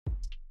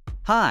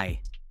Hi,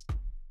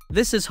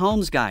 this is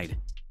Homes Guide.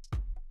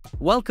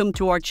 Welcome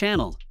to our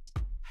channel.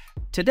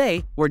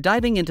 Today, we're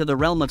diving into the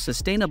realm of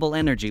sustainable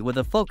energy with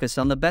a focus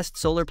on the best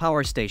solar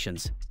power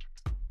stations.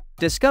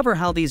 Discover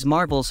how these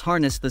marvels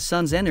harness the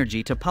sun's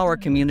energy to power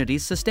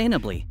communities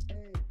sustainably.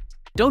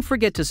 Don't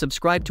forget to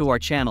subscribe to our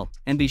channel,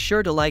 and be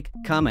sure to like,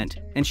 comment,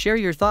 and share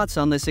your thoughts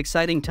on this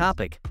exciting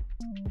topic.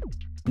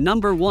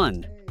 Number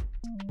 1.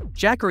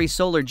 Jacky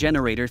Solar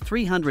Generator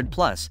 300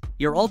 Plus,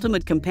 your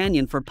ultimate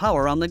companion for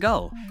power on the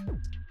go.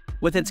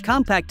 With its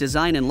compact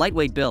design and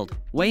lightweight build,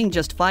 weighing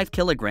just 5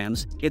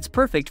 kilograms, it's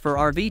perfect for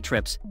RV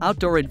trips,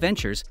 outdoor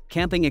adventures,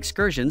 camping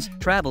excursions,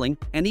 traveling,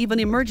 and even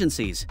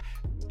emergencies.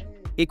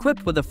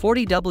 Equipped with a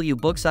 40W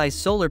book-sized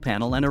solar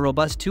panel and a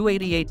robust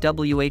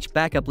 288Wh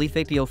backup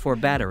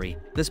LiFePO4 battery,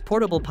 this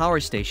portable power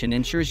station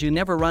ensures you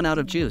never run out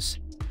of juice.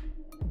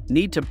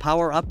 Need to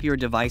power up your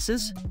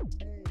devices?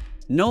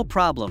 No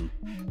problem.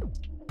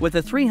 With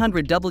a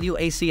 300W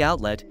AC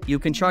outlet, you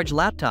can charge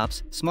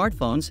laptops,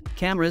 smartphones,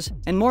 cameras,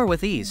 and more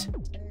with ease.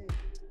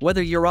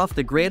 Whether you're off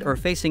the grid or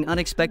facing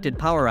unexpected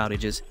power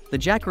outages, the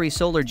Jacky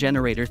Solar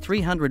Generator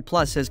 300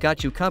 Plus has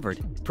got you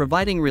covered,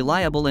 providing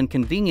reliable and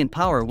convenient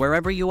power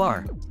wherever you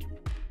are.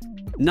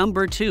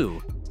 Number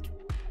 2.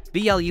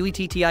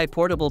 BLUETTI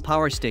Portable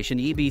Power Station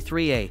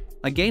EB3A,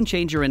 a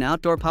game-changer in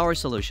outdoor power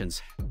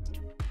solutions.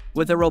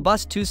 With a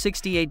robust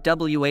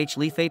 268Wh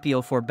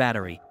LiFePO4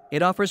 battery,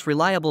 it offers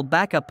reliable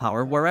backup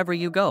power wherever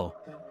you go.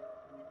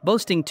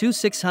 Boasting two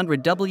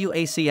 600W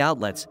AC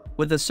outlets,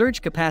 with a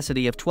surge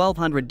capacity of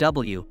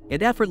 1200W,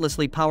 it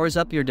effortlessly powers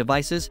up your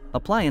devices,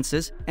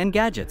 appliances, and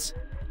gadgets.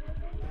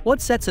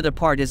 What sets it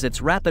apart is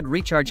its rapid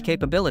recharge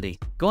capability,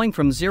 going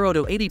from 0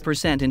 to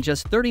 80% in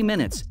just 30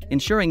 minutes,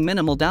 ensuring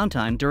minimal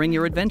downtime during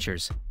your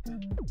adventures.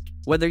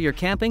 Whether you're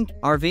camping,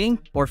 RVing,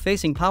 or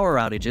facing power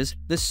outages,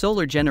 this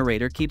solar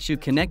generator keeps you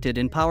connected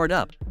and powered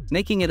up,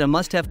 making it a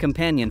must-have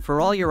companion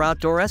for all your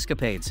outdoor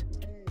escapades.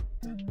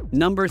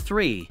 Number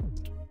 3.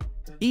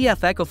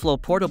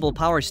 EcoFlow Portable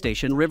Power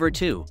Station River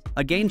 2,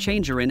 a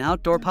game-changer in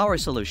outdoor power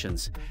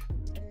solutions.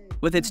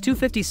 With its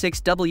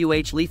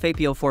 256Wh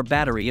LiFePO4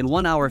 battery and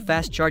 1-hour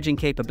fast charging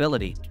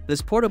capability,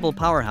 this portable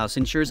powerhouse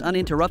ensures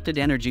uninterrupted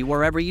energy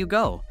wherever you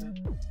go.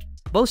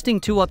 Boasting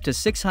two up to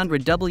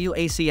 600W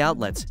AC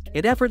outlets,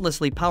 it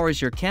effortlessly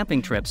powers your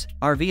camping trips,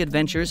 RV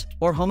adventures,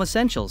 or home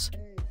essentials.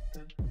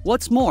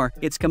 What's more,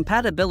 its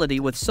compatibility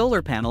with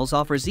solar panels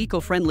offers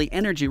eco-friendly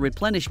energy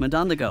replenishment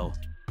on the go.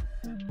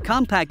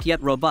 Compact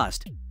yet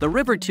robust, the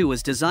River 2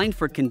 is designed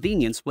for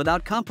convenience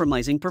without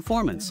compromising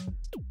performance.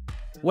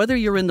 Whether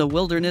you're in the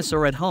wilderness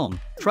or at home,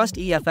 trust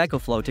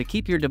EcoFlow to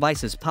keep your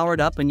devices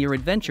powered up and your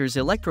adventures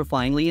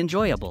electrifyingly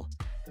enjoyable.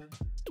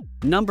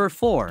 Number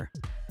 4.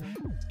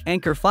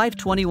 Anker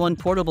 521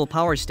 Portable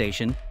Power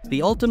Station,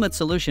 the ultimate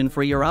solution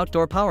for your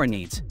outdoor power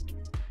needs.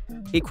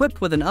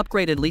 Equipped with an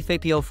upgraded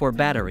LiFePO4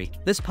 battery,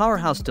 this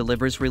powerhouse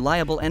delivers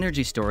reliable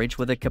energy storage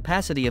with a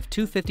capacity of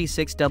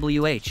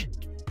 256Wh.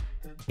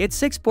 Its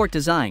 6-port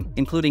design,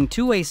 including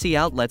 2 AC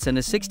outlets and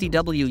a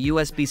 60W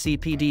USB-C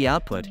PD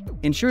output,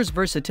 ensures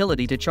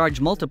versatility to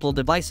charge multiple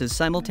devices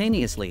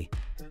simultaneously.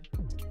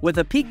 With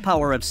a peak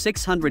power of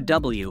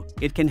 600W,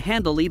 it can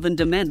handle even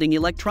demanding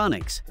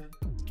electronics.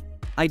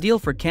 Ideal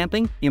for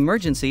camping,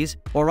 emergencies,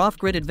 or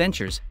off-grid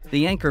adventures,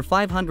 the Anker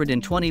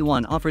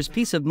 521 offers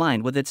peace of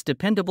mind with its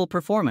dependable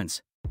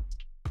performance.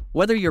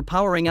 Whether you're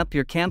powering up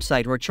your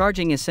campsite or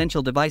charging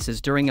essential devices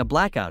during a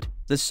blackout,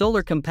 the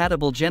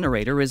solar-compatible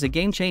generator is a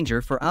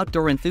game-changer for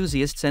outdoor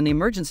enthusiasts and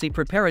emergency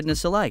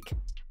preparedness alike.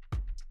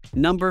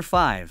 Number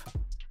 5.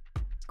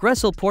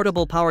 Gresle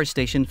Portable Power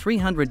Station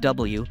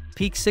 300W,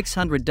 Peak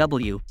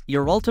 600W,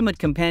 your ultimate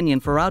companion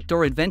for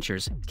outdoor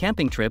adventures,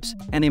 camping trips,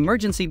 and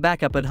emergency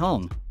backup at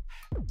home.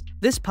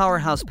 This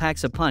powerhouse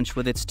packs a punch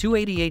with its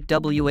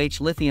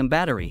 288Wh lithium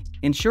battery,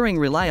 ensuring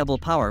reliable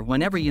power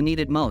whenever you need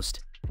it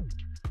most.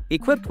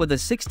 Equipped with a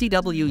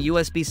 60W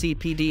USB-C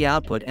PD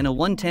output and a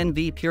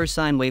 110V pure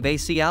sine wave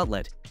AC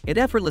outlet, it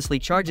effortlessly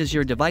charges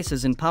your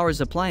devices and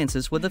powers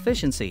appliances with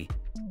efficiency.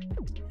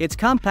 Its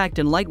compact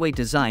and lightweight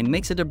design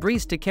makes it a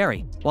breeze to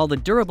carry, while the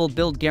durable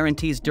build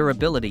guarantees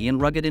durability in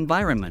rugged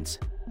environments.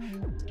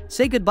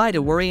 Say goodbye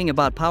to worrying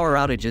about power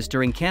outages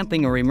during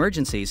camping or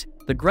emergencies.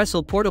 The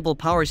Gresle Portable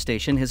Power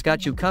Station has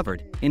got you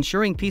covered,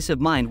 ensuring peace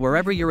of mind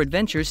wherever your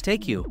adventures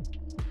take you.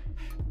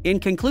 In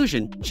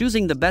conclusion,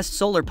 choosing the best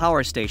solar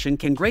power station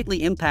can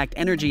greatly impact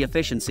energy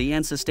efficiency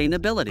and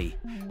sustainability.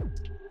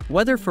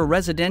 Whether for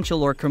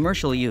residential or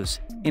commercial use,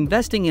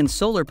 investing in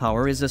solar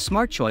power is a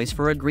smart choice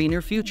for a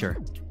greener future.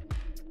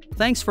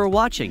 Thanks for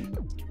watching.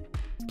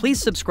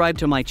 Please subscribe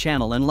to my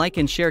channel and like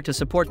and share to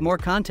support more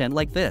content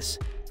like this.